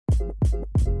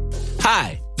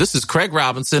Hi, this is Craig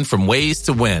Robinson from Ways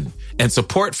to Win, and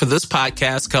support for this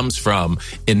podcast comes from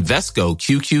Invesco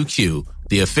QQQ,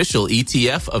 the official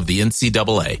ETF of the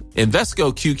NCAA.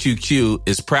 Invesco QQQ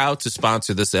is proud to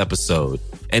sponsor this episode,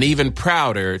 and even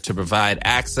prouder to provide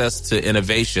access to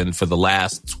innovation for the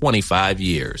last 25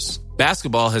 years.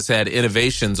 Basketball has had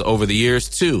innovations over the years,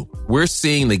 too. We're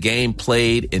seeing the game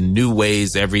played in new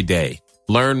ways every day.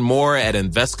 Learn more at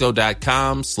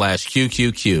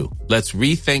Invesco.com/QQQ. Let's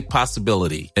rethink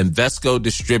possibility. Invesco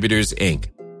Distributors, Inc.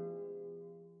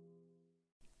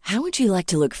 How would you like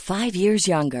to look 5 years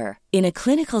younger? In a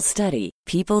clinical study,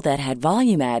 people that had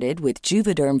volume added with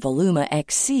Juvederm Voluma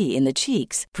XC in the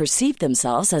cheeks perceived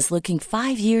themselves as looking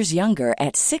 5 years younger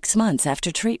at 6 months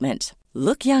after treatment.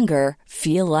 Look younger,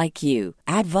 feel like you.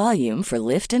 Add volume for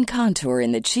lift and contour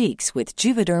in the cheeks with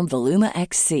Juvederm Voluma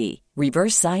XC.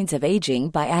 Reverse signs of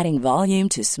aging by adding volume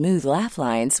to smooth laugh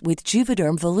lines with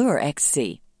Juvederm Volure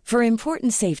XC. For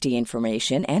important safety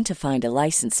information and to find a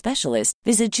licensed specialist,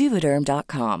 visit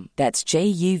Juvederm.com. That's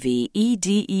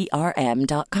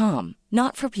JUVEDERM.com.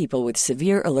 Not for people with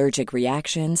severe allergic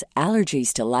reactions,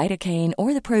 allergies to lidocaine,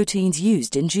 or the proteins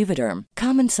used in Juvederm.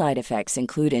 Common side effects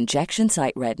include injection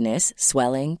site redness,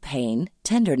 swelling, pain,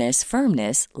 tenderness,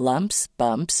 firmness, lumps,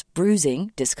 bumps,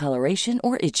 bruising, discoloration,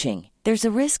 or itching. There's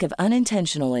a risk of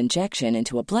unintentional injection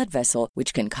into a blood vessel,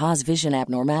 which can cause vision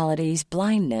abnormalities,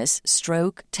 blindness,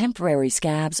 stroke, temporary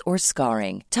scabs, or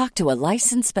scarring. Talk to a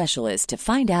licensed specialist to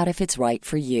find out if it's right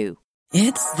for you.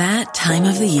 It's that time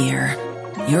of the year.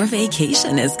 Your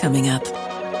vacation is coming up.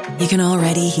 You can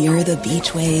already hear the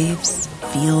beach waves,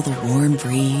 feel the warm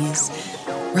breeze,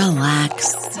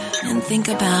 relax, and think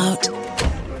about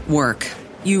work.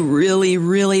 You really,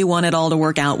 really want it all to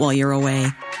work out while you're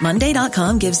away.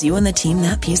 Monday.com gives you and the team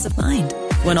that peace of mind.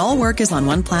 When all work is on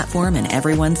one platform and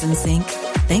everyone's in sync,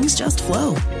 things just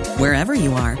flow. Wherever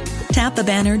you are, tap the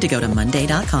banner to go to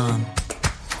Monday.com.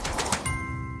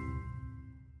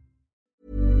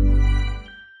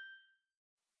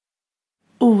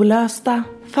 Olösta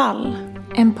fall.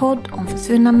 En podd om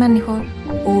försvunna människor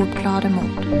och ouppklarade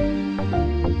mord.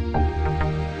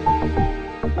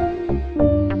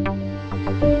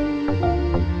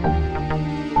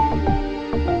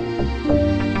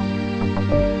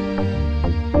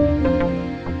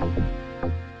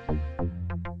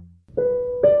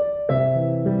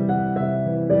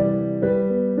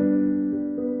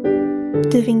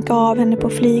 Du vinkar av henne på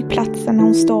flygplatsen när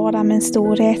hon står där med en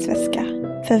stor resväska,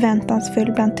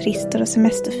 förväntansfull bland turister och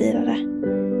semesterfirare.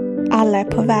 Alla är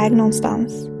på väg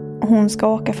någonstans och hon ska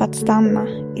åka för att stanna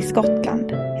i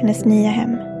Skottland, hennes nya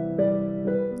hem.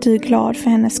 Du är glad för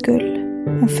hennes skull.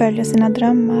 Hon följer sina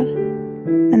drömmar.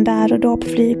 Men där och då på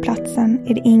flygplatsen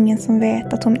är det ingen som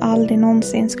vet att hon aldrig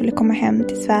någonsin skulle komma hem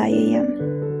till Sverige igen.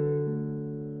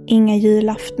 Inga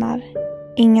julaftnar,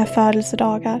 inga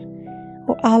födelsedagar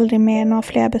och aldrig mer några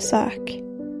fler besök.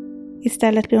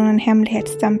 Istället blir hon en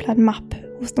hemlighetsstämplad mapp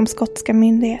hos de skotska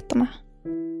myndigheterna.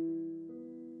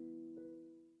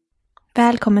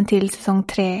 Välkommen till säsong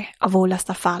 3 av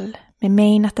Olösta fall med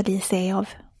mig Nathalie Seov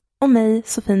och mig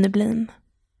Sofie Nublin.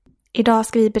 Idag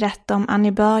ska vi berätta om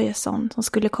Annie Börjesson som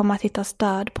skulle komma att hittas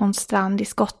död på en strand i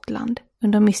Skottland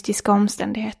under mystiska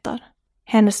omständigheter.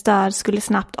 Hennes död skulle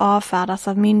snabbt avfärdas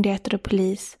av myndigheter och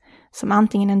polis som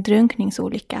antingen en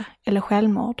drunkningsolycka eller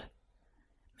självmord.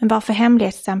 Men varför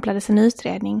hemlighetsstämplades en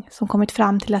utredning som kommit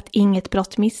fram till att inget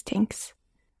brott misstänks?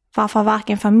 Varför har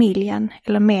varken familjen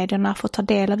eller medierna fått ta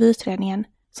del av utredningen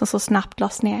som så snabbt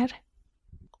lades ner?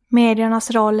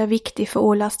 Mediernas roll är viktig för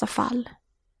olösta fall.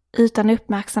 Utan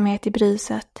uppmärksamhet i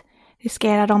bruset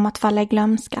riskerar de att falla i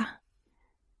glömska.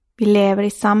 Vi lever i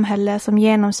ett samhälle som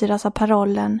genomsyras av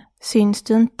parollen "syns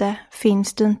du inte,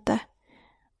 finns du inte".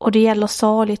 Och det gäller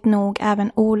sorgligt nog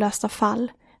även olösta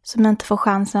fall som inte får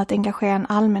chansen att engagera en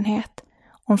allmänhet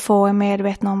om få är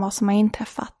medvetna om vad som har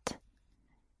inträffat.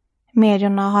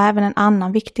 Medierna har även en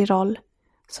annan viktig roll,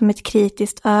 som ett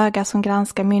kritiskt öga som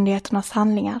granskar myndigheternas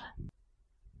handlingar.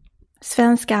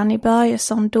 Svenska Annie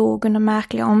Börjesson dog under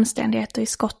märkliga omständigheter i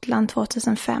Skottland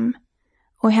 2005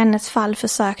 och i hennes fall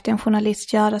försökte en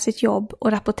journalist göra sitt jobb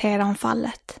och rapportera om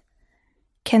fallet.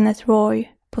 Kenneth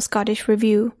Roy på Scottish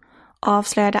Review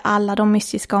avslöjade alla de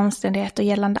mystiska omständigheter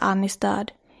gällande Annies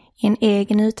död i en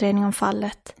egen utredning om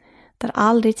fallet, där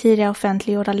aldrig tidigare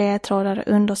offentliggjorda ledtrådar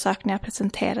och undersökningar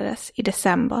presenterades i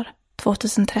december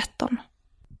 2013.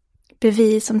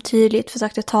 Bevis som tydligt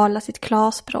försökte tala sitt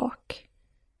klarspråk.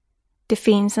 Det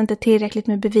finns inte tillräckligt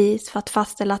med bevis för att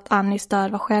fastställa att Annies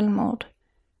död var självmord.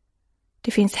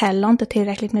 Det finns heller inte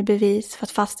tillräckligt med bevis för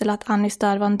att fastställa att Annies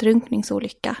död var en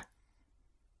drunkningsolycka.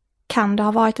 Kan det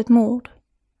ha varit ett mord?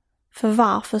 För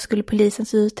varför skulle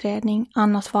polisens utredning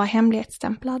annars vara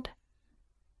hemlighetsstämplad?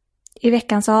 I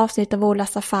veckans avsnitt av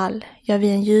Olösta fall gör vi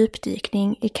en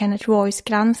djupdykning i Kenneth Roys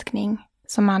granskning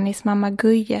som Annies mamma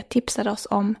Guye tipsade oss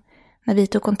om när vi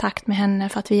tog kontakt med henne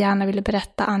för att vi gärna ville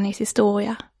berätta Annies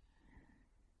historia.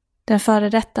 Den före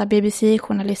detta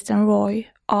BBC-journalisten Roy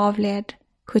avled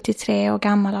 73 år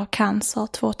gammal av cancer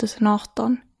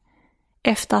 2018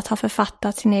 efter att ha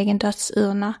författat sin egen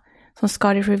dödsurna som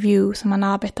Scottish Review som han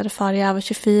arbetade för i över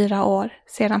 24 år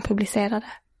sedan publicerade.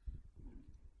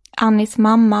 Annies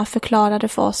mamma förklarade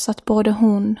för oss att både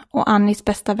hon och Annies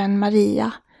bästa vän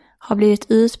Maria har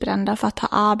blivit utbrända för att ha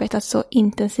arbetat så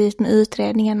intensivt med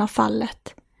utredningen av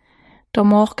fallet.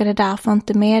 De orkade därför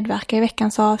inte medverka i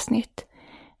veckans avsnitt,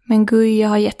 men Guye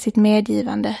har gett sitt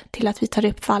medgivande till att vi tar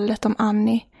upp fallet om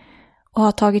Annie och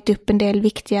har tagit upp en del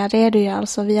viktiga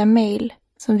redogörelser via mail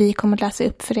som vi kommer att läsa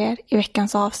upp för er i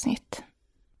veckans avsnitt.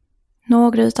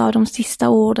 Några av de sista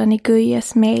orden i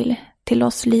Guyes mail till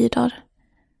oss lyder: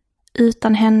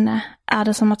 utan henne är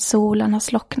det som att solen har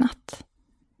slocknat.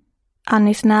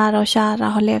 Annies nära och kära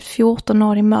har levt 14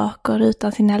 år i mörker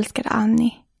utan sin älskade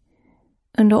Annie.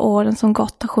 Under åren som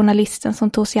gått har journalisten som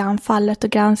tog sig an fallet och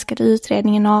granskade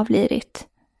utredningen avlidit.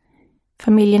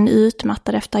 Familjen är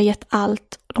utmattad efter att ha gett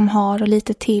allt de har och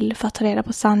lite till för att ta reda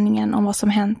på sanningen om vad som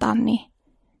hänt Annie.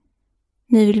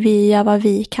 Nu vill vi göra vad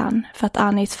vi kan för att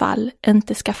Annies fall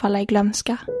inte ska falla i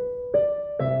glömska.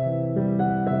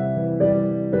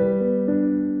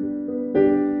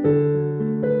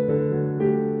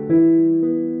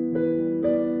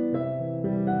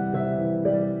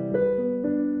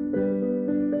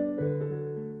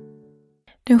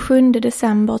 Den 7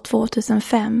 december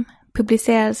 2005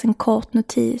 publicerades en kort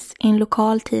notis i en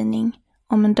lokaltidning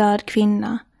om en död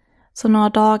kvinna som några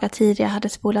dagar tidigare hade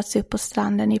spolats upp på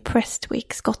stranden i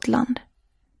Prestwick, Skottland.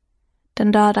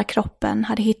 Den döda kroppen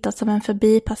hade hittats av en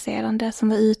förbipasserande som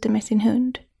var ute med sin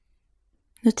hund.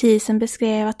 Notisen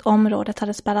beskrev att området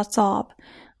hade spärrats av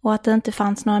och att det inte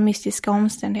fanns några mystiska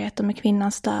omständigheter med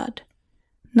kvinnans död.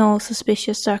 No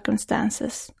suspicious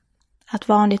circumstances. Ett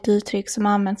vanligt uttryck som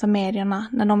används av medierna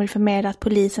när de vill förmedla att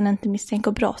polisen inte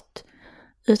misstänker brott,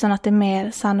 utan att det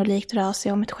mer sannolikt rör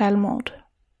sig om ett självmord.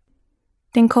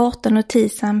 Den korta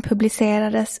notisen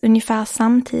publicerades ungefär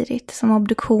samtidigt som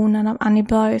obduktionen av Annie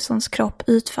Börjessons kropp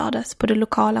utfördes på det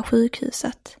lokala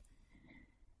sjukhuset.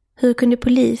 Hur kunde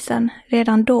polisen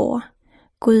redan då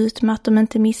gå ut med att de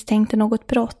inte misstänkte något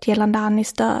brott gällande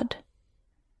Annies död,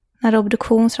 när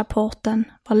obduktionsrapporten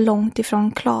var långt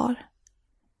ifrån klar?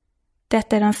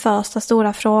 Detta är den första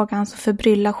stora frågan som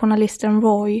förbryllar journalisten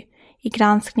Roy i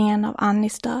granskningen av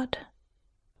Annies död.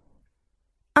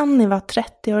 Annie var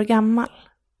 30 år gammal.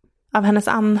 Av hennes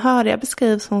anhöriga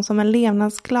beskrivs hon som en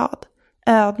levnadsglad,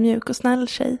 ödmjuk och snäll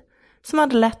tjej som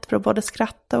hade lätt för att både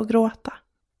skratta och gråta.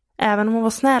 Även om hon var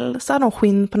snäll så hade hon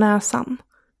skinn på näsan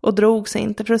och drog sig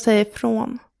inte för att säga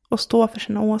ifrån och stå för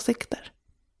sina åsikter.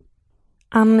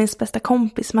 Annies bästa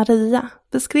kompis Maria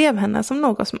beskrev henne som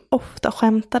någon som ofta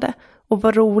skämtade och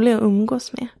var rolig att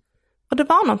umgås med. Och det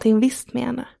var någonting visst med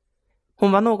henne.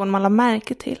 Hon var någon man lade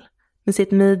märke till med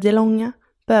sitt midjelånga,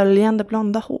 böljande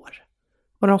blonda hår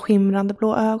och de skimrande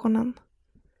blå ögonen.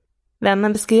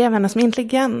 Vännen beskrev henne som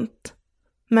intelligent,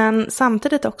 men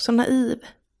samtidigt också naiv,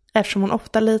 eftersom hon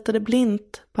ofta litade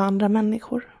blint på andra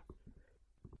människor.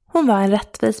 Hon var en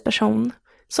rättvis person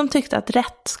som tyckte att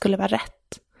rätt skulle vara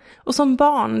rätt. Och som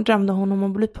barn drömde hon om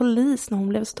att bli polis när hon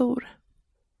blev stor.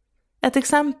 Ett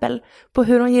exempel på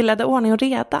hur hon gillade ordning och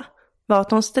reda var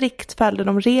att hon strikt följde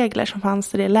de regler som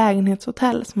fanns i det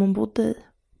lägenhetshotell som hon bodde i.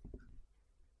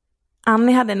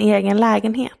 Annie hade en egen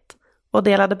lägenhet och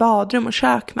delade badrum och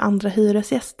kök med andra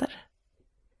hyresgäster.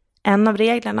 En av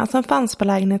reglerna som fanns på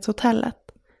lägenhetshotellet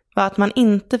var att man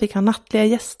inte fick ha nattliga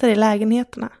gäster i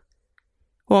lägenheterna.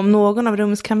 Och om någon av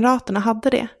rumskamraterna hade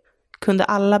det kunde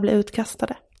alla bli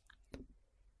utkastade.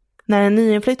 När en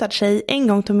nyinflyttad tjej en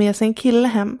gång tog med sig en kille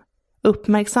hem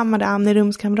uppmärksammade Annie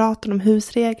rumskamraten om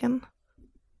husregeln.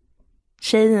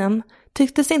 Tjejen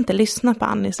tycktes inte lyssna på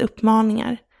Annies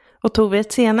uppmaningar och tog vid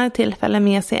ett senare tillfälle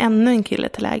med sig ännu en kille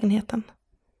till lägenheten.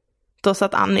 Då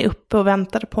satt Annie uppe och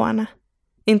väntade på henne.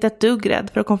 Inte ett dugg rädd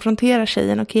för att konfrontera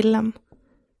tjejen och killen.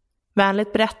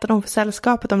 Vänligt berättade hon för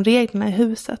sällskapet om reglerna i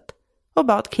huset och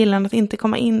bad killen att inte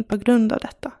komma in på grund av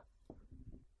detta.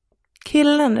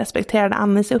 Killen respekterade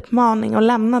Annies uppmaning och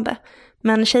lämnade,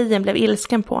 men tjejen blev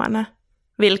ilsken på henne,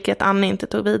 vilket Annie inte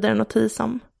tog vidare notis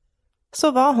om.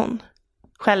 Så var hon,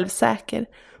 självsäker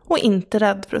och inte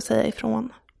rädd för att säga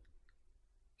ifrån.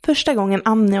 Första gången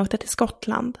Annie åkte till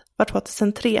Skottland var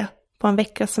 2003 på en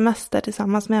veckas semester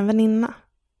tillsammans med en väninna.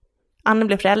 Annie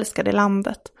blev förälskad i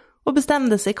landet och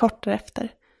bestämde sig kort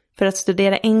därefter för att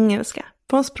studera engelska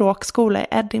på en språkskola i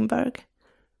Edinburgh.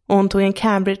 Och hon tog en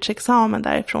Cambridge-examen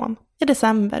därifrån i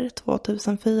december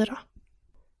 2004.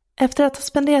 Efter att ha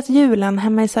spenderat julen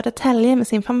hemma i Södertälje med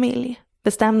sin familj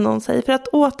bestämde hon sig för att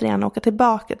återigen åka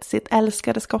tillbaka till sitt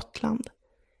älskade Skottland.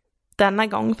 Denna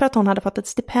gång för att hon hade fått ett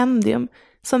stipendium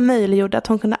som möjliggjorde att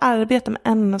hon kunde arbeta med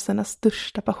en av sina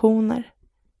största passioner: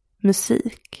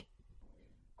 musik.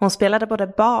 Hon spelade både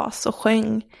bas och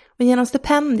sjöng, och genom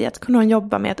stipendiet kunde hon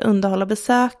jobba med att underhålla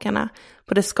besökarna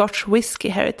på The Scotch Whisky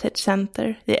Heritage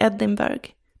Center i Edinburgh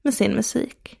med sin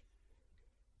musik.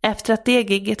 Efter att det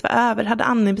gigget var över hade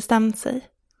Annie bestämt sig.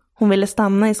 Hon ville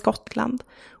stanna i Skottland,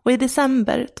 och i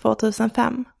december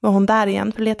 2005 var hon där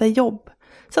igen för att leta jobb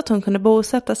så att hon kunde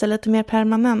bosätta sig lite mer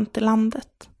permanent i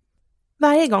landet.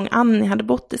 Varje gång Annie hade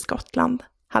bott i Skottland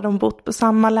hade hon bott på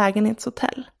samma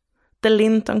lägenhetshotell, The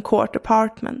Linton Court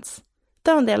Apartments,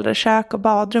 där hon delade kök och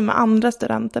badrum med andra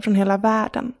studenter från hela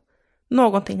världen,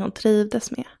 någonting hon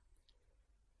trivdes med.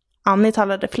 Annie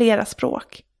talade flera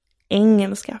språk: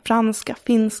 engelska, franska,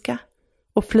 finska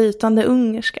och flytande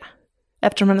ungerska,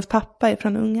 eftersom hennes pappa är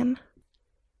från Ungern.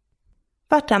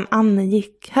 Vart än Annie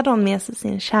gick hade hon med sig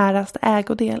sin käraste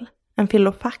ägodel, en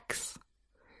filofax.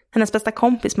 Hennes bästa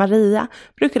kompis Maria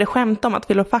brukade skämta om att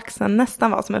filofaxen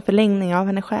nästan var som en förlängning av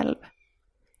henne själv.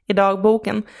 I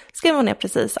dagboken skrev hon ner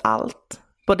precis allt,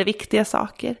 både viktiga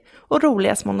saker och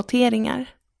roliga små noteringar.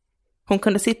 Hon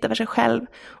kunde sitta för sig själv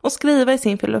och skriva i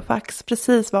sin filofax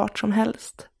precis vart som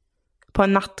helst. På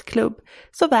en nattklubb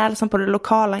såväl som på det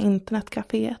lokala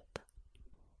internetcaféet.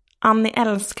 Annie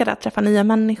älskade att träffa nya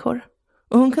människor,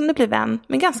 och hon kunde bli vän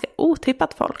med ganska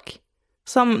otippat folk,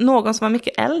 som någon som var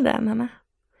mycket äldre än henne.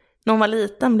 När hon var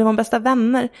liten blev hon bästa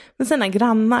vänner med sina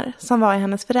grannar som var i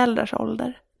hennes föräldrars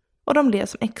ålder, och de blev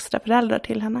som extra föräldrar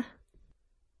till henne.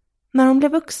 När hon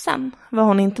blev vuxen var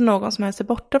hon inte någon som höll sig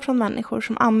borta från människor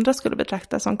som andra skulle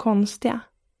betrakta som konstiga.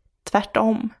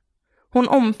 Tvärtom. Hon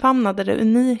omfamnade det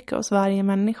unika hos varje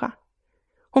människa.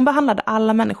 Hon behandlade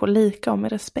alla människor lika och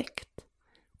med respekt,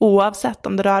 oavsett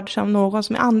om det rörde sig om någon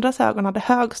som i andras ögon hade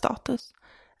hög status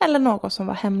eller någon som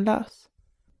var hemlös.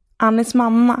 Annies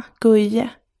mamma, Guje,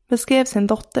 beskrev sin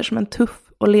dotter som en tuff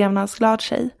och levnadsglad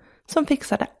tjej som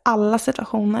fixade alla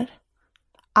situationer.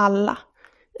 Alla,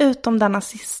 utom denna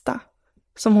sista,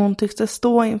 som hon tyckte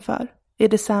stå inför i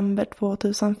december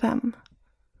 2005.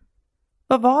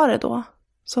 Vad var det då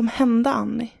som hände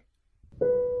Annie?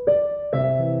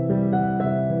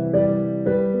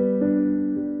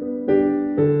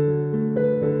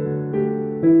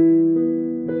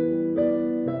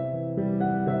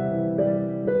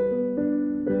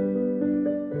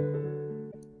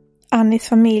 Annies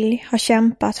familj har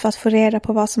kämpat för att få reda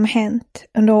på vad som hänt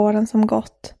under åren som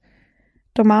gått.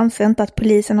 De anser inte att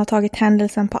polisen har tagit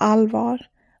händelsen på allvar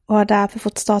och har därför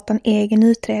fått starta en egen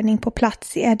utredning på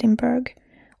plats i Edinburgh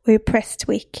och i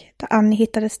Prestwick där Annie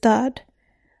hittades död,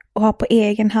 och har på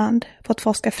egen hand fått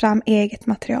forska fram eget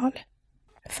material.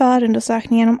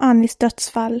 Förundersökningen om Annies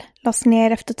dödsfall lades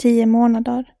ner efter 10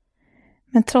 månader.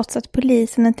 Men trots att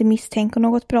polisen inte misstänker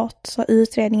något brott så har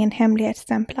utredningen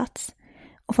hemlighetsstämplats,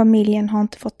 och familjen har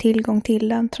inte fått tillgång till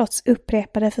den trots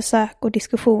upprepade försök och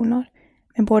diskussioner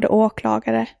med både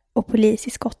åklagare och polis i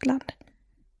Skottland.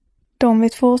 De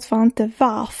vet fortfarande inte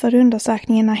varför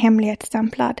undersökningen är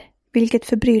hemlighetsstämplad, vilket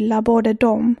förbryllar både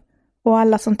dem och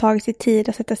alla som tagit sig tid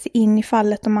att sätta sig in i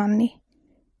fallet om Annie.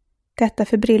 Detta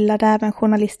förbryllade även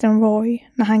journalisten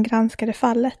Roy när han granskade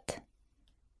fallet.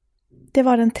 Det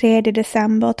var den 3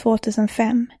 december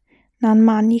 2005 när en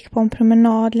man gick på en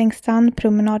promenad längs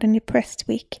strandpromenaden i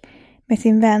Prestwick med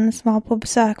sin vän som var på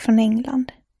besök från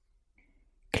England.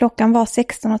 Klockan var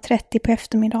 16:30 på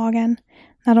eftermiddagen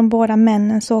när de båda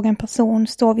männen såg en person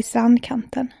stå vid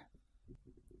strandkanten.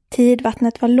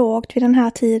 Tidvattnet var lågt vid den här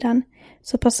tiden,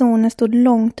 så personen stod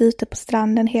långt ute på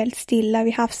stranden helt stilla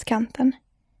vid havskanten.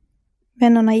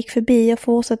 Vännerna gick förbi och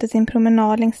fortsatte sin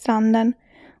promenad längs stranden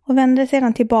och vände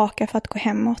sedan tillbaka för att gå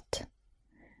hemåt.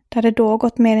 Det hade då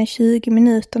gått mer än 20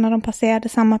 minuter när de passerade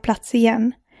samma plats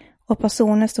igen, och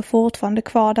personen stod fortfarande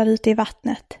kvar där ute i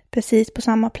vattnet, precis på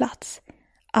samma plats,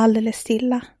 alldeles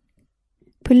stilla.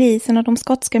 Polisen och de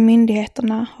skotska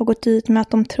myndigheterna har gått ut med att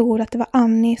de tror att det var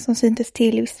Annie som syntes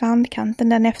till vid strandkanten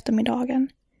den eftermiddagen.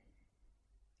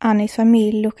 Annies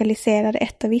familj lokaliserade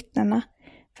ett av vittnena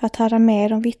för att höra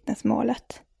mer om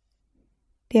vittnesmålet.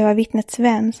 Det var vittnets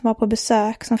vän som var på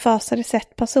besök som först hade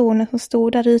sett personen som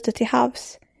stod där ute till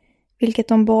havs, vilket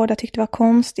de båda tyckte var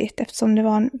konstigt eftersom det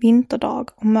var en vinterdag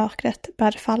och mörkret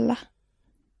började falla.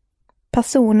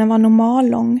 Personen var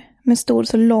normallång men stod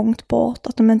så långt bort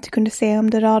att de inte kunde se om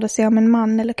det rörde sig om en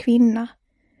man eller kvinna.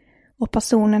 och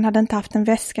personen hade inte haft en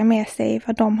väska med sig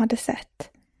vad de hade sett.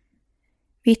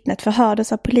 Vittnet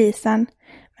förhördes av polisen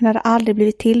men hade aldrig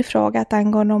blivit tillfrågat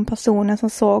angående om personen som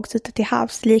sågs ute till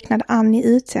havs liknade Annie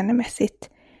utseendemässigt,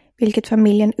 vilket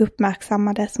familjen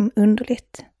uppmärksammade som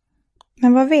underligt.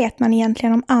 Men vad vet man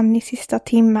egentligen om Annies sista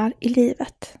timmar i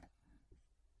livet?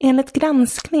 Enligt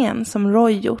granskningen som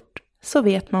Roy gjort så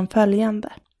vet man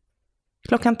följande.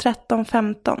 Klockan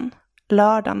 13.15,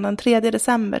 lördagen den 3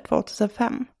 december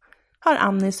 2005, har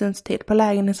Annie synts till på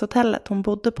lägenhetshotellet hon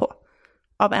bodde på,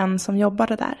 av en som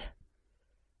jobbade där.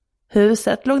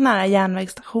 Huset låg nära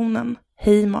järnvägsstationen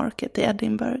Haymarket i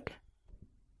Edinburgh.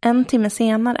 En timme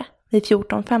senare, vid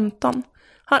 14.15,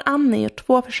 har Annie gjort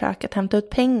 2 försök att hämta ut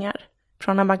pengar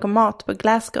från en bankomat på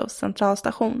Glasgows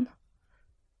centralstation.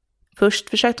 Först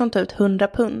försökte hon ta ut 100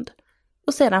 pund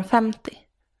och sedan 50.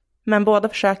 Men båda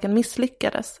försöken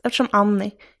misslyckades eftersom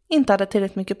Annie inte hade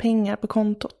tillräckligt mycket pengar på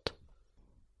kontot.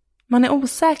 Man är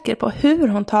osäker på hur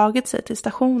hon tagit sig till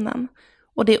stationen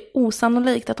och det är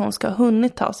osannolikt att hon ska ha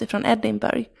hunnit ta sig från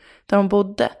Edinburgh, där hon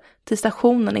bodde, till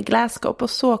stationen i Glasgow på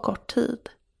så kort tid.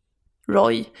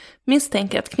 Roy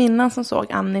misstänker att kvinnan som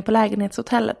såg Annie på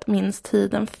lägenhetshotellet minns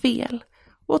tiden fel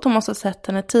och att hon måste ha sett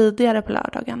henne tidigare på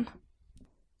lördagen.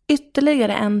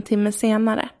 Ytterligare en timme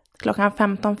senare, klockan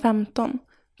 15.15,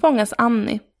 fångas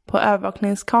Annie på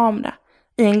övervakningskamera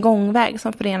i en gångväg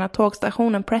som förenar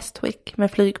tågstationen Prestwick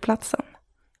med flygplatsen.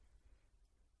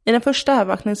 I den första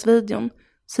övervakningsvideon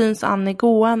syns Annie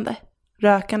gående,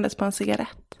 rökandes på en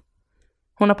cigarett.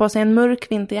 Hon har på sig en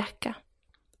mörk vinterjacka,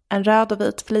 en röd och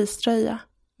vit fleecetröja,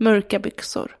 mörka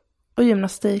byxor och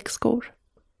gymnastikskor.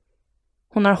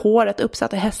 Hon har håret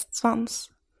uppsatt i hästsvans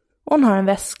och hon har en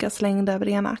väska slängd över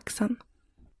ena axeln.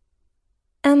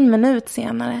 1 minut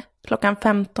senare, klockan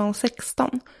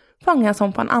 15.16, fångas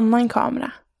hon på en annan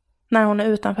kamera när hon är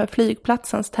utanför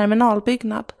flygplatsens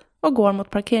terminalbyggnad och går mot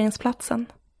parkeringsplatsen.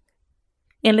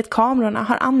 Enligt kamerorna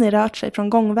har Annie rört sig från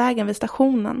gångvägen vid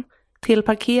stationen till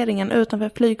parkeringen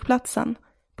utanför flygplatsen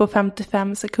på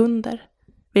 55 sekunder,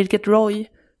 vilket Roy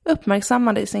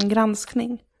uppmärksammade i sin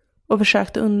granskning och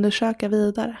försökte undersöka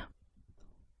vidare.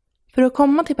 För att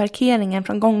komma till parkeringen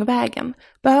från gångvägen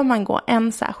behöver man gå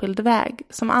en särskild väg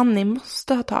som Annie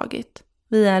måste ha tagit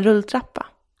via en rulltrappa.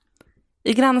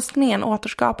 I granskningen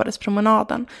återskapades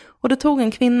promenaden och det tog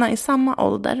en kvinna i samma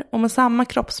ålder och med samma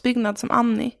kroppsbyggnad som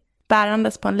Annie,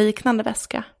 bärandes på en liknande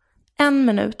väska, 1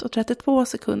 minut och 32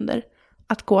 sekunder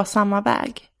att gå samma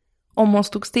väg om hon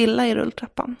stod stilla i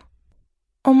rulltrappan.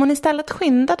 Om hon istället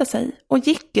skyndade sig och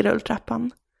gick i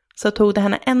rulltrappan så tog det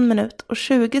henne 1 minut och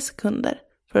 20 sekunder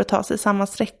för att ta sig samma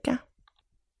sträcka.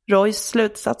 Roys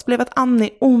slutsats blev att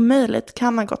Annie omöjligt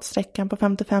kan ha gått sträckan på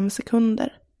 55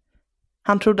 sekunder.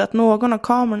 Han trodde att någon av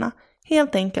kamerorna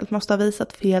helt enkelt måste ha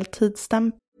visat fel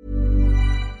tidsstämpel.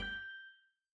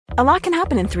 A lot can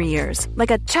happen in 3 years,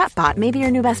 like a chatbot may be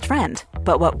your new best friend.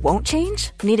 But what won't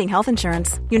change? Needing health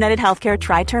insurance. United Healthcare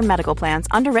Tri-Term Medical Plans,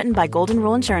 underwritten by Golden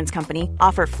Rule Insurance Company,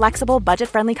 offer flexible,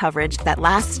 budget-friendly coverage that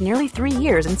lasts nearly 3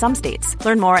 years in some states.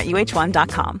 Learn more at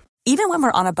uh1.com. Even when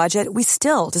we're on a budget, we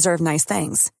still deserve nice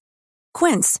things.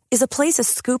 Quince is a place to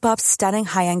scoop up stunning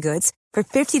high-end goods for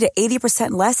 50 to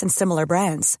 80% less than similar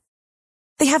brands.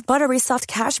 They have buttery soft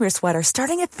cashmere sweaters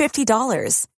starting at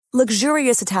 $50,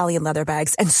 luxurious Italian leather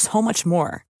bags, and so much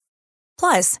more.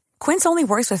 Plus, Quince only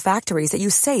works with factories that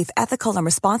use safe, ethical, and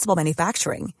responsible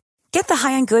manufacturing. Get the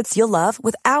high-end goods you'll love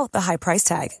without the high price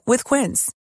tag with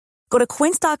Quince. Go to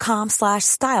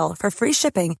quince.com/style for free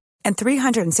shipping and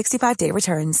 365-day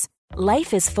returns.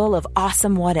 Life is full of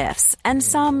awesome what-ifs, and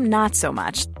some not so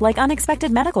much, like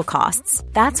unexpected medical costs.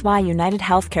 That's why United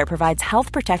Healthcare provides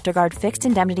Health Protector Guard fixed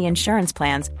indemnity insurance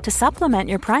plans to supplement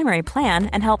your primary plan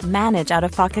and help manage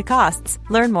out-of-pocket costs.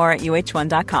 Learn more at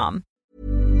uh1.com.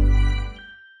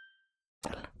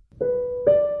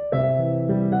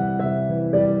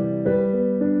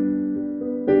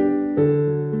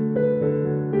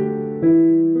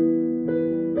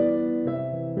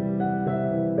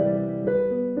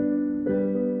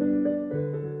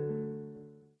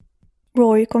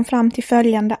 Roy kom fram till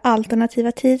följande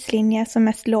alternativa tidslinje som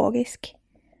mest logisk.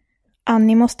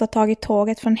 Annie måste ha tagit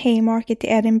tåget från Haymarket i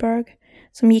Edinburgh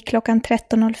som gick klockan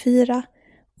 13.04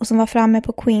 och som var framme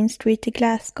på Queen Street i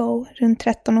Glasgow runt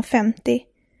 13.50,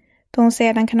 då hon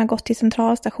sedan kan ha gått till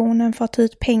centralstationen för att ta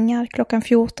ut pengar klockan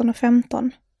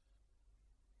 14.15.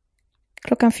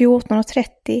 Klockan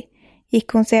 14.30 gick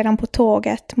hon sedan på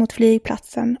tåget mot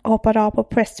flygplatsen och hoppade av på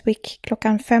Prestwick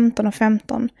klockan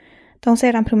 15.15, då hon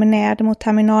sedan promenerade mot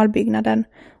terminalbyggnaden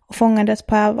och fångades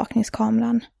på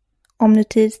övervakningskameran, om nu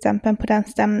tidsstämpeln på den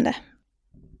stämde.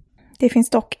 Det finns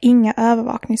dock inga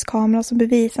övervakningskameror som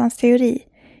bevisar hans teori,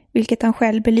 vilket han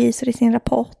själv belyser i sin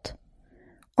rapport.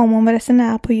 Om hon var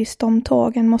resenär på just de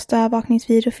tågen måste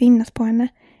övervakningsvideo finnas på henne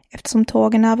eftersom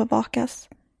tågen övervakas.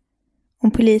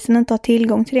 Om polisen inte har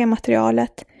tillgång till det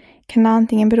materialet kan det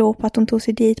antingen bero på att hon tog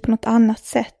sig dit på något annat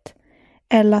sätt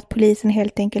eller att polisen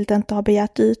helt enkelt inte har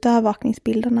begärt ut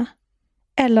övervakningsbilderna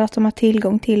eller att de har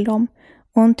tillgång till dem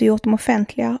och inte gjort dem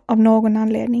offentliga av någon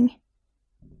anledning.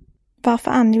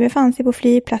 Varför Annie befann sig på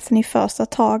flygplatsen i första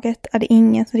taget är det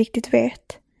ingen som riktigt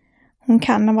vet. Hon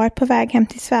kan ha varit på väg hem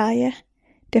till Sverige.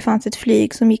 Det fanns ett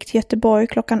flyg som gick till Göteborg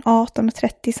klockan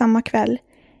 18:30 samma kväll,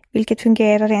 vilket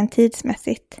fungerar rent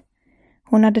tidsmässigt.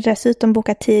 Hon hade dessutom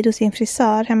bokat tid hos sin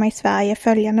frisör hemma i Sverige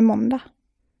följande måndag.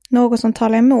 Något som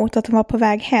talar emot att hon var på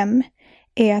väg hem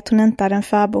är att hon inte hade en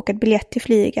förbokad biljett till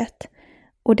flyget.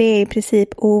 Och det är i princip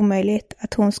omöjligt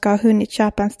att hon ska ha hunnit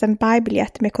köpa en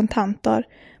standby-biljett med kontanter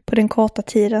på den korta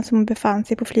tiden som hon befann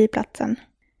sig på flygplatsen.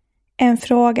 En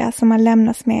fråga som man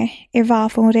lämnas med är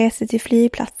varför hon reste till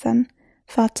flygplatsen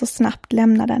för att så snabbt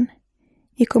lämna den.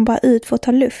 Gick hon bara ut för att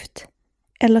ta luft?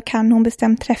 Eller kan hon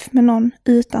bestämt träff med någon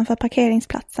utanför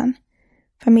parkeringsplatsen?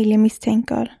 Familjen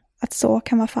misstänker att så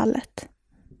kan vara fallet.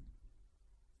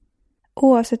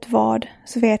 Oavsett vad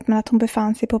så vet man att hon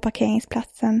befann sig på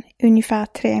parkeringsplatsen ungefär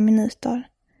 3 minuter.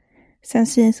 Sen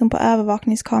syns hon på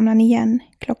övervakningskameran igen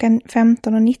klockan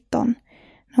 15:19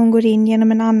 när hon går in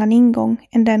genom en annan ingång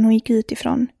än den hon gick ut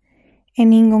ifrån.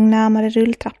 En ingång närmare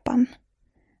rulltrappan.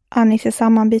 Annie ser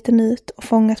sammanbiten ut och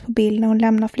fångas på bild när hon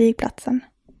lämnar flygplatsen.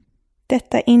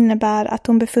 Detta innebär att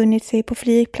hon befunnit sig på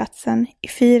flygplatsen i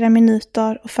 4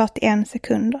 minuter och 41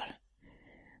 sekunder.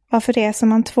 Varför reser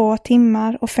man 2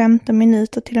 timmar och 15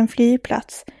 minuter till en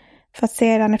flygplats för att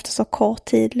sedan efter så kort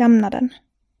tid lämna den?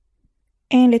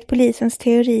 Enligt polisens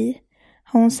teori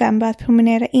har hon sedan börjat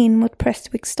promenera in mot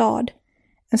Prestwick stad,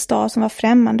 en stad som var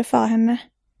främmande för henne.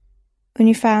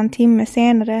 Ungefär en timme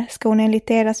senare ska hon enligt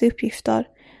deras uppgifter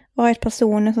varit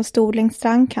personen som stod längs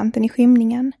strandkanten i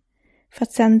skymningen för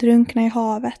att sedan drunkna i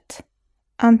havet,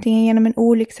 antingen genom en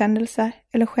olyckshändelse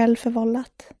eller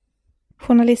självförvållat.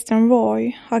 Journalisten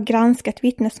Roy har granskat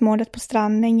vittnesmålet på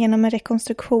stranden genom en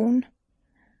rekonstruktion.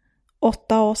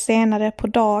 8 år senare på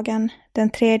dagen, den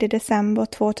 3 december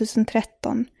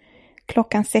 2013,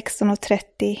 klockan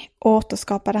 16:30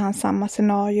 återskapade han samma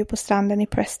scenario på stranden i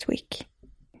Prestwick.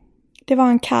 Det var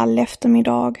en kall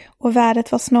eftermiddag och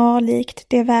vädret var snarlikt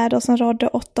det väder som rådde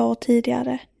 8 år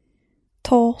tidigare.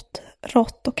 Torrt,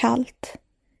 rått och kallt.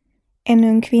 En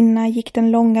ung kvinna gick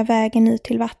den långa vägen ut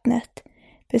till vattnet.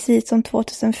 Precis som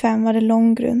 2005 var det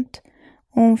långgrunt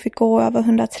och hon fick gå över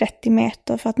 130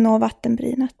 meter för att nå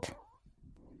vattenbrynet.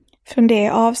 Från det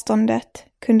avståndet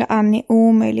kunde Annie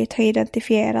omöjligt ha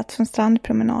identifierat från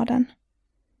strandpromenaden.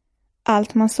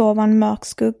 Allt man såg var en mörk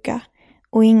skugga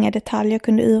och inga detaljer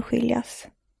kunde urskiljas.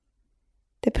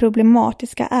 Det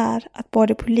problematiska är att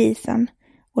både polisen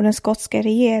och den skotska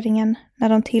regeringen, när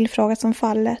de tillfrågats om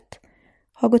fallet,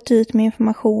 har gått ut med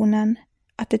informationen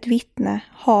att ett vittne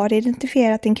har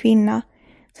identifierat en kvinna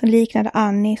som liknade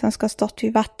Annie som ska ha stått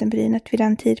vid vattenbrynet vid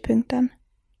den tidpunkten.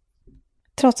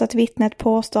 Trots att vittnet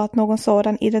påstår att någon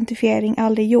sådan identifiering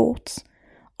aldrig gjorts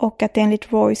och att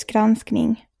enligt Roys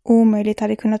granskning omöjligt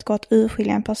hade kunnat gå att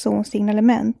urskilja en persons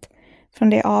signalement från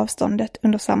det avståndet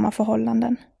under samma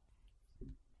förhållanden.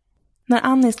 När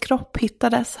Annies kropp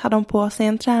hittades hade hon på sig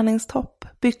en träningstopp,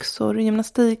 byxor,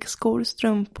 gymnastikskor,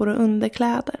 strumpor och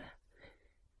underkläder.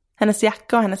 Hennes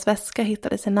jacka och hennes väska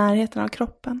hittades i närheten av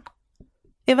kroppen.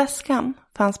 I väskan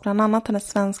fanns bland annat hennes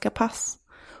svenska pass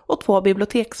och 2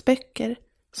 biblioteksböcker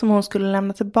som hon skulle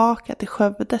lämna tillbaka till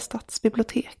Skövde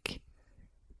stadsbibliotek.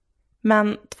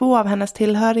 Men 2 av hennes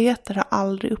tillhörigheter har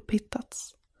aldrig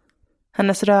upphittats.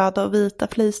 Hennes röda och vita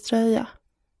fleecetröja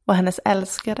och hennes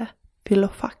älskade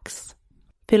filofax.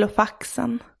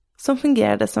 Filofaxen som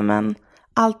fungerade som en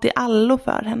allt-i-allo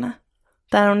för henne,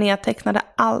 där hon nedtecknade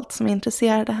allt som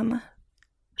intresserade henne.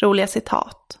 Roliga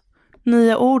citat,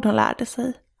 nya ord hon lärde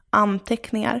sig,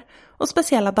 anteckningar och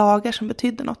speciella dagar som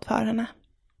betydde något för henne.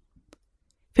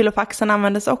 Filofaxen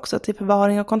användes också till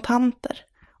förvaring av kontanter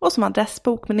och som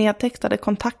adressbok med nedtecknade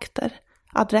kontakter,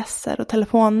 adresser och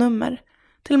telefonnummer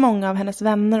till många av hennes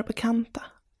vänner och bekanta.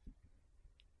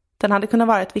 Den hade kunnat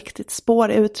vara ett viktigt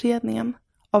spår i utredningen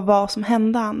av vad som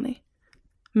hände Annie,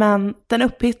 men den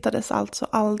upphittades alltså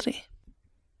aldrig.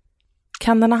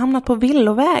 Kan den ha hamnat på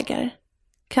villovägar?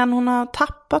 Kan hon ha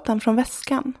tappat den från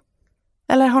väskan?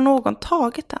 Eller har någon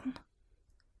tagit den?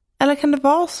 Eller kan det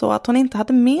vara så att hon inte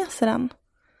hade med sig den?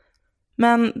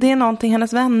 Men det är någonting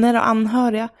hennes vänner och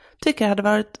anhöriga tycker hade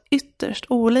varit ytterst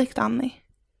olikt Annie.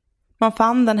 Man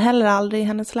fann den heller aldrig i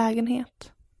hennes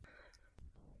lägenhet.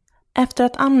 Efter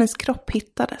att Annies kropp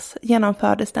hittades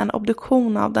genomfördes det en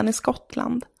obduktion av den i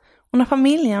Skottland, och när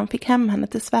familjen fick hem henne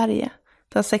till Sverige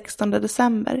den 16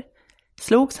 december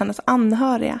slogs hennes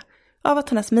anhöriga av att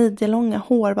hennes midjelånga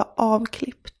hår var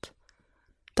avklippt.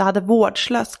 Det hade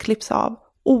vårdslöst klippts av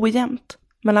ojämnt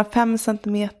mellan 5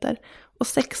 cm och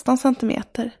 16 cm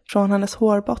från hennes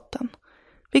hårbotten,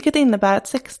 vilket innebär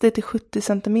att 60-70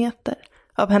 cm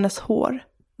av hennes hår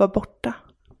var borta.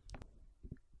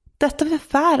 Detta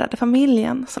förfärade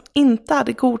familjen, som inte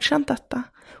hade godkänt detta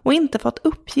och inte fått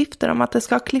uppgifter om att det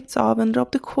ska ha klippts av under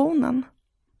obduktionen.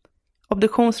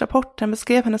 Obduktionsrapporten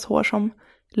beskrev hennes hår som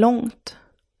långt.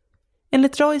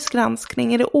 Enligt Roys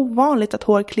granskning är det ovanligt att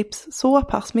hår klipps så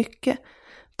pass mycket,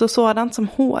 då sådant som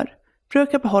hår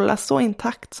brukar behållas så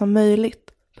intakt som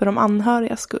möjligt för de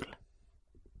anhörigas skull.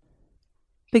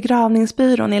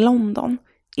 Begravningsbyrån i London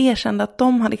erkände att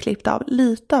de hade klippt av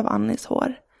lite av Annies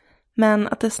hår, men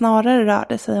att det snarare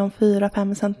rörde sig om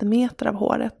 4-5 cm av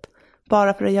håret,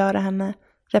 bara för att göra henne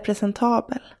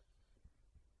representabel.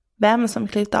 Vem som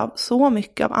klippt av så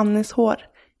mycket av Annies hår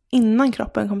innan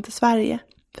kroppen kom till Sverige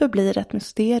förblir ett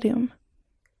mysterium.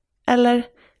 Eller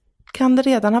kan det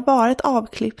redan ha varit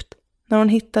avklippt när hon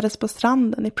hittades på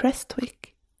stranden i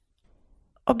Prestwick?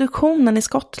 Obduktionen i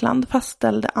Skottland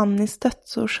fastställde Annies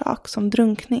dödsorsak som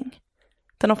drunkning.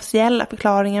 Den officiella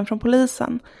förklaringen från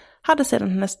polisen hade sedan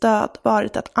hennes död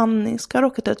varit att Annie ska ha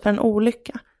råkat ut för en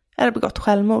olycka eller begått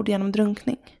självmord genom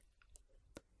drunkning.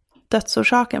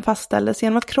 Dödsorsaken fastställdes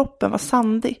genom att kroppen var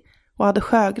sandig och hade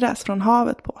sjögräs från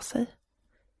havet på sig.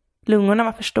 Lungorna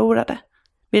var förstorade,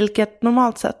 vilket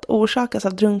normalt sett orsakas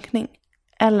av drunkning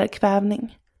eller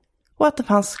kvävning, och att det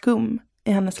fanns skum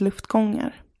i hennes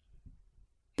luftgångar.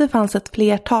 Det fanns ett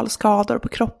flertal skador på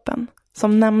kroppen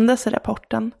som nämndes i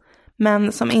rapporten,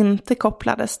 men som inte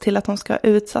kopplades till att hon ska ha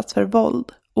utsatts för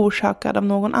våld orsakad av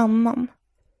någon annan.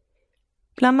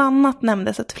 Bland annat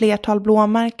nämndes ett flertal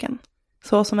blåmärken,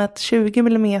 såsom ett 20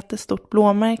 mm stort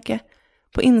blåmärke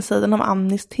på insidan av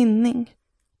Annies tinning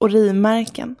och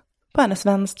rivmärken på hennes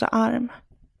vänstra arm.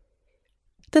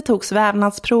 Det togs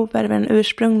vävnadsprover vid den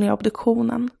ursprungliga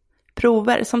obduktionen,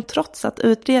 prover som trots att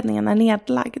utredningen är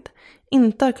nedlagd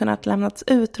inte har kunnat lämnats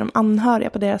ut till de anhöriga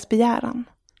på deras begäran.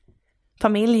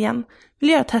 Familjen vill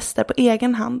göra tester på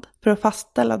egen hand för att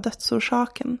fastställa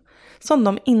dödsorsaken, som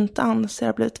de inte anser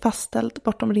har blivit fastställt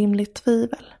bortom rimligt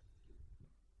tvivel.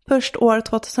 Först år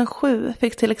 2007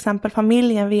 fick till exempel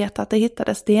familjen veta att det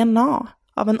hittades DNA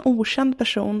av en okänd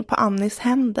person på Annies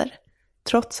händer,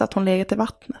 trots att hon legat i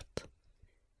vattnet.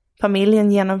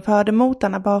 Familjen genomförde mot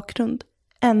denna bakgrund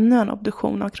ännu en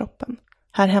obduktion av kroppen,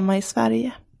 här hemma i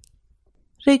Sverige.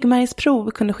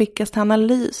 Ryggmärgsprov kunde skickas till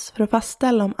analys för att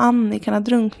fastställa om Annie kan ha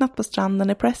drunknat på stranden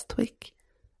i Prestwick,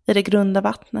 i det grunda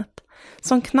vattnet,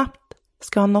 som knappt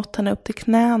ska ha nått henne upp till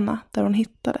knäna där hon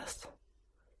hittades.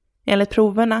 Enligt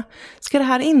proverna ska det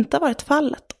här inte ha varit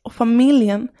fallet, och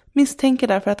familjen misstänker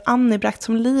därför att Annie bragts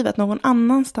om livet någon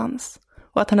annanstans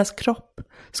och att hennes kropp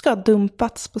ska ha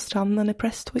dumpats på stranden i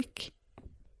Prestwick.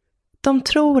 De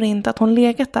tror inte att hon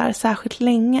legat där särskilt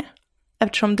länge,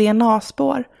 eftersom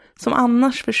DNA-spår som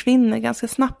annars försvinner ganska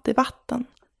snabbt i vatten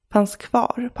fanns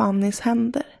kvar på Annies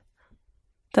händer.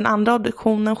 Den andra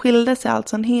obduktionen skilde sig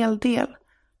alltså en hel del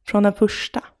från den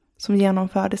första som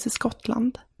genomfördes i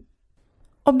Skottland.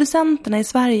 Obducenterna i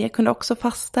Sverige kunde också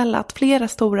fastställa att flera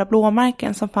stora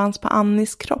blåmärken som fanns på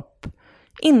Annies kropp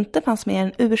inte fanns med i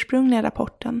den ursprungliga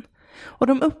rapporten, och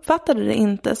de uppfattade det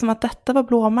inte som att detta var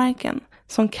blåmärken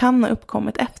som kan ha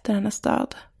uppkommit efter hennes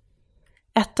död.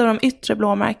 Ett av de yttre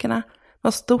blåmärkena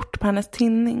var stort på hennes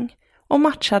tinning och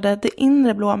matchade det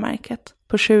inre blåmärket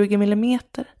på 20 mm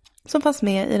som fanns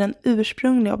med i den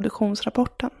ursprungliga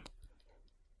obduktionsrapporten.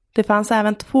 Det fanns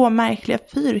även 2 märkliga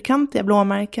fyrkantiga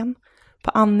blåmärken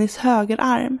på Annies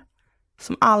högerarm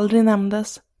som aldrig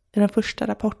nämndes i den första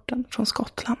rapporten från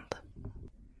Skottland.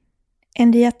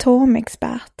 En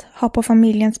diatomexpert har på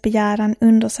familjens begäran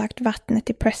undersökt vattnet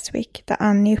i Prestwick där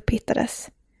Annie upphittades.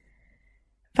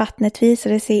 Vattnet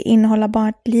visade sig innehålla bara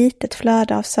ett litet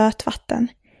flöde av sötvatten,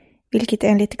 vilket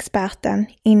enligt experten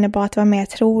innebar att det var mer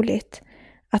troligt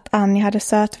att Annie hade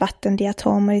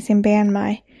sötvattendiatomer i sin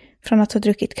benmärg från att ha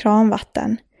druckit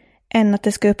kranvatten än att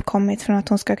det ska uppkommit från att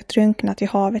hon ska ha drunknat i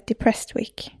havet i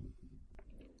Prestwick.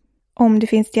 Om det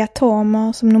finns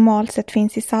diatomer som normalt sett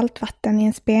finns i saltvatten i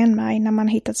ens benmärg när man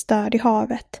hittat död i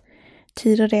havet,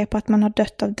 tyder det på att man har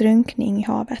dött av drunkning i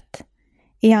havet.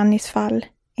 I Annies fall,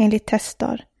 enligt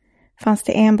tester, fanns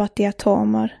det enbart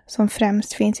diatomer som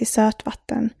främst finns i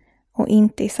sötvatten och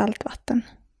inte i saltvatten.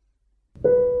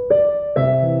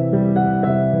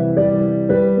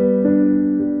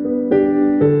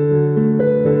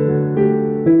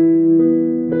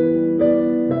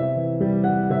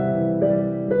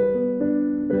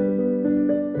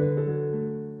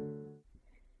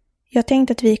 Jag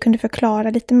tänkte att vi kunde förklara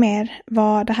lite mer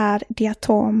vad det här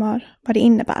diatomer, vad det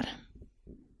innebär.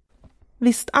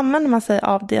 Visst använder man sig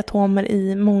av diatomer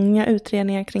i många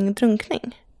utredningar kring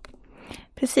drunkning?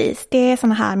 Precis, det är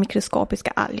sådana här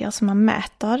mikroskopiska alger som man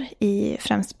mäter i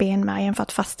främst benmärgen för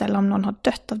att fastställa om någon har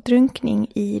dött av drunkning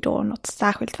i då något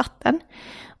särskilt vatten.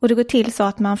 Och det går till så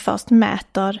att man först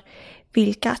mäter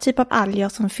vilka typ av alger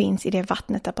som finns i det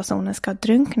vattnet där personen ska ha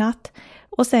drunknat.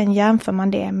 Och sen jämför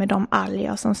man det med de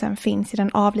alger som sen finns i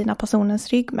den avlidna personens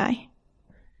ryggmärg.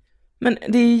 Men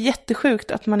det är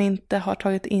jättesjukt att man inte har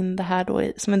tagit in det här då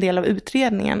som en del av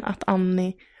utredningen, att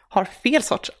Annie har fel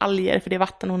sorts alger för det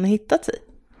vatten hon har hittat i.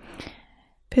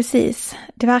 Precis.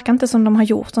 Det verkar inte som de har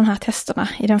gjort de här testerna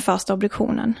i den första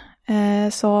obduktionen.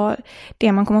 Så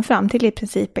det man kommer fram till i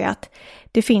princip är att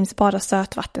det finns bara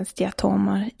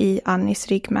sötvattensdiatomer i Annies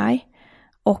ryggmärg.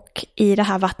 Och i det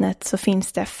här vattnet så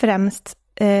finns det främst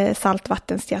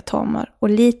saltvattensdiatomer och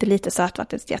lite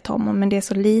sötvattensdiatomer. Men det är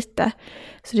så lite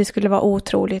så det skulle vara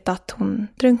otroligt att hon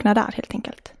drunknar där helt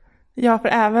enkelt. Ja, för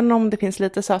även om det finns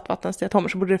lite sötvattensdiatomer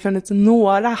så borde det funnits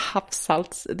några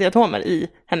havssaltsdiatomer i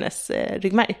hennes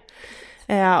ryggmärg.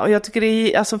 Och jag tycker det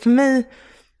är, alltså för mig,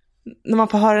 när man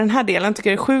får höra den här delen, tycker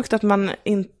jag det är sjukt att man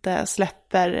inte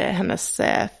släpper hennes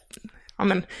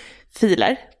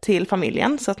filer till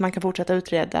familjen så att man kan fortsätta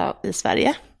utreda i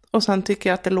Sverige. Och sen tycker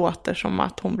jag att det låter som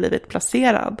att hon blivit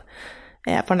placerad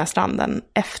på den här stranden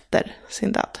efter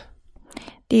sin död.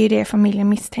 Det är ju det familjen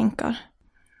misstänker.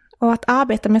 Och att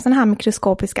arbeta med sådana här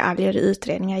mikroskopiska alger i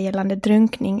utredningar gällande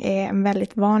drunkning är en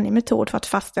väldigt vanlig metod för att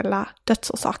fastställa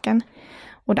dödsorsaken.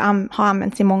 Och det har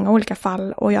använts i många olika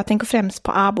fall, och jag tänker främst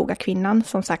på Arboga-kvinnan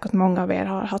som säkert många av er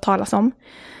har hört talas om.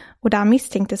 Och där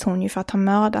misstänktes hon ju för att ha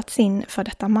mördat sin för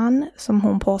detta man som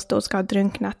hon påstod ska ha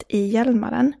drunknat i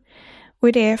Hjälmaren. Och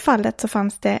i det fallet så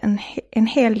fanns det en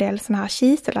hel del sådana här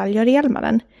kiselalger i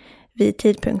Hjälmaren vid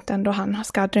tidpunkten då han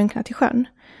ska ha drunknat i sjön.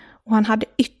 Och han hade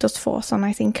ytterst få sådana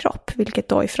i sin kropp, vilket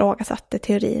då ifrågasatte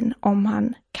teorin om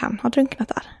han kan ha drunknat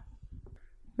där.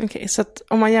 Okej, så att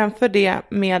om man jämför det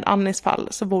med Annies fall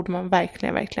så borde man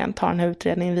verkligen ta den här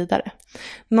utredningen vidare.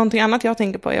 Någonting annat jag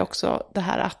tänker på är också det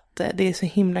här att det är så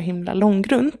himla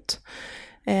långgrunt.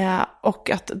 Och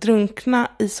att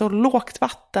drunkna i så lågt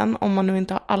vatten, om man nu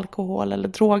inte har alkohol eller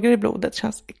droger i blodet,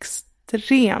 känns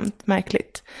extremt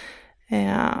märkligt.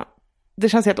 Det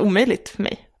känns helt omöjligt för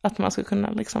mig att man ska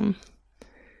kunna liksom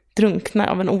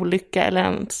drunkna av en olycka eller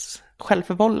ens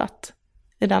självförvållat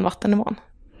i den vattennivån.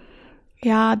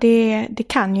 Ja, det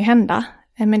kan ju hända.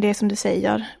 Men det är som du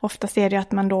säger, oftast är det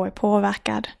att man då är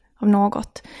påverkad av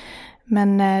något.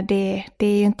 Men det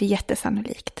är ju inte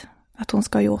jättesannolikt att hon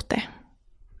ska ha gjort det.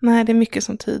 Nej, det är mycket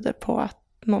som tyder på att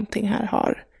någonting här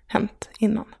har hänt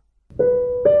innan.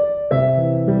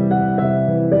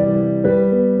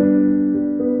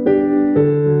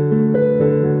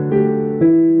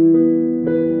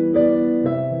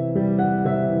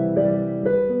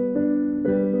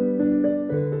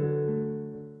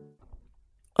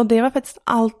 Och det var faktiskt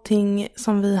allting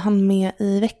som vi hann med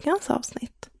i veckans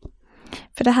avsnitt.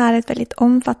 För det här är ett väldigt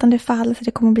omfattande fall, så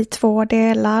det kommer bli 2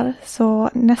 delar. Så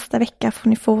nästa vecka får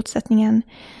ni fortsättningen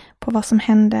på vad som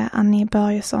hände Annie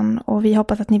Börjesson, och vi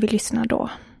hoppas att ni vill lyssna då.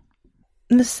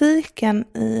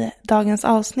 Musiken i dagens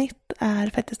avsnitt är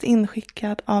faktiskt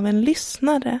inskickad av en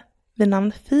lyssnare vid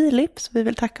namn Filip, så vi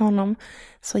vill tacka honom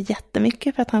så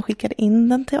jättemycket för att han skickade in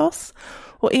den till oss.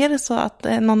 Och är det så att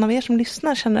någon av er som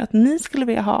lyssnar känner att ni skulle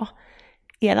vilja ha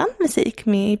eran musik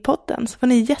med i podden, så får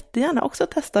ni jättegärna också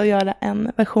testa att göra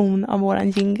en version av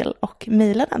våran jingle och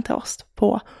mejla den till oss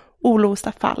på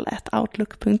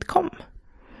olostafall@outlook.com.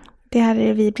 Det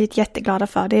hade vi blivit jätteglada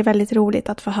för. Det är väldigt roligt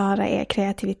att få höra er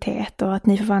kreativitet och att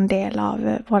ni får vara en del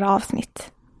av våra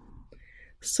avsnitt.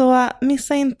 Så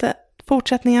missa inte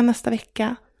fortsättningen nästa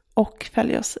vecka och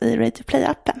följ oss i Radio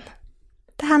Play-appen.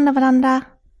 Ta hand om varandra.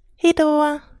 Hej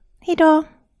då! Hej då!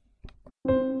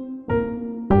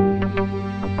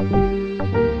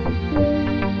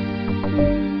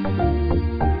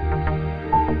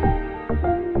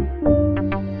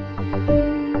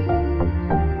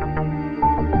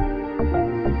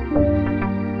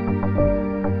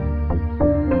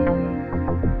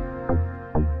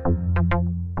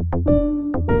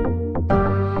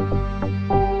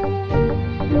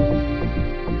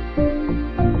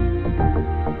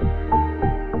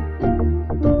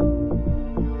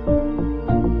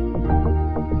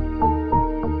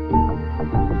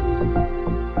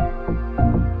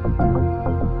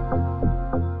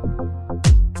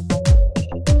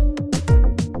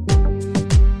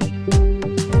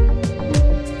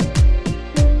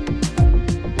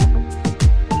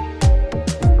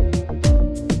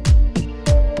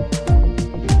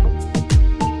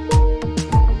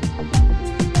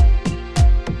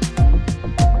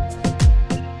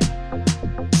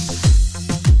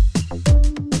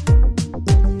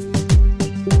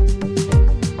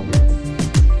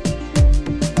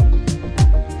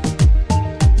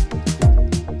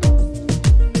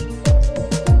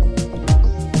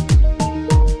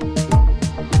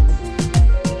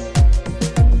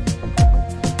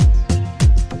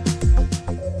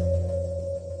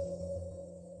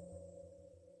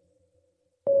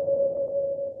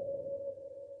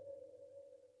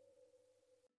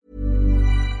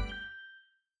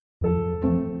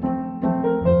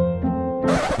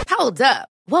 Hold up.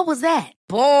 What was that?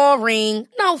 Boring.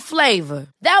 No flavor.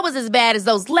 That was as bad as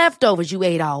those leftovers you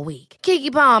ate all week.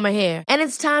 Keke Palmer here, and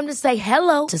it's time to say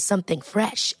hello to something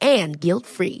fresh and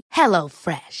guilt-free. Hello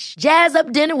Fresh. Jazz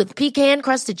up dinner with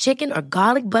pecan-crusted chicken or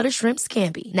garlic butter shrimp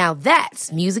scampi. Now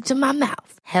that's music to my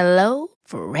mouth. Hello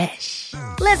Fresh.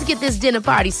 Let's get this dinner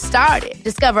party started.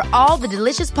 Discover all the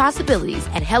delicious possibilities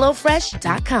at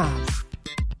HelloFresh.com.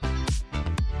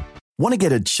 Want to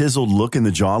get a chiseled look in the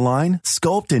jawline?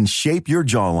 Sculpt and shape your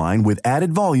jawline with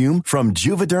added volume from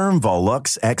Juvederm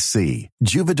Volux XC.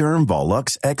 Juvederm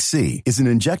Volux XC is an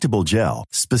injectable gel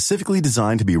specifically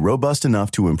designed to be robust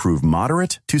enough to improve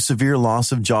moderate to severe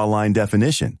loss of jawline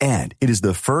definition. And it is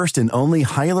the first and only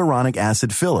hyaluronic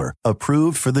acid filler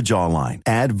approved for the jawline.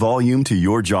 Add volume to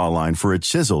your jawline for a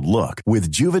chiseled look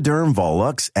with Juvederm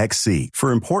Volux XC.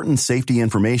 For important safety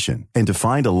information and to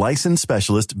find a licensed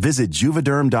specialist, visit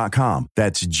Juvederm.com.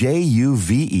 That's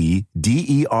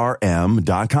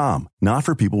Juvederm.com. Not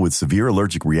for people with severe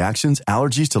allergic reactions,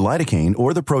 allergies to lidocaine,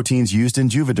 or the proteins used in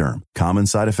Juvederm. Common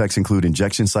side effects include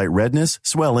injection site redness,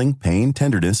 swelling, pain,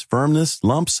 tenderness, firmness,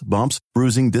 lumps, bumps,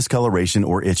 bruising, discoloration,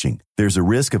 or itching. There's a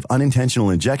risk of unintentional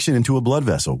injection into a blood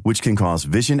vessel, which can cause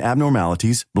vision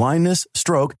abnormalities, blindness,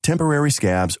 stroke, temporary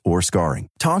scabs, or scarring.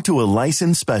 Talk to a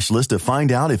licensed specialist to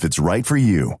find out if it's right for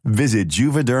you. Visit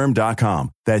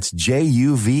Juvederm.com. That's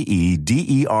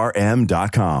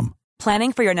Juvederm.com.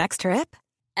 Planning for your next trip?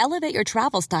 Elevate your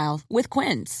travel style with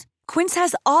Quince. Quince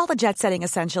has all the jet-setting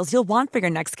essentials you'll want for your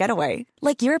next getaway,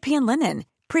 like European linen,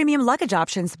 premium luggage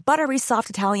options, buttery soft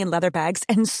Italian leather bags,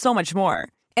 and so much more.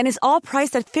 And is all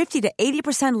priced at 50 to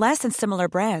 80% less than similar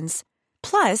brands.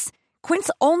 Plus, Quince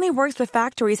only works with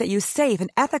factories that use safe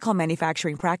and ethical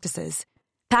manufacturing practices.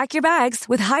 Pack your bags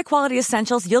with high-quality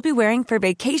essentials you'll be wearing for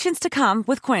vacations to come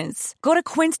with Quince. Go to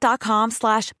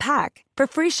quince.com/pack for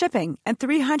free shipping and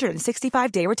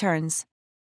 365-day returns.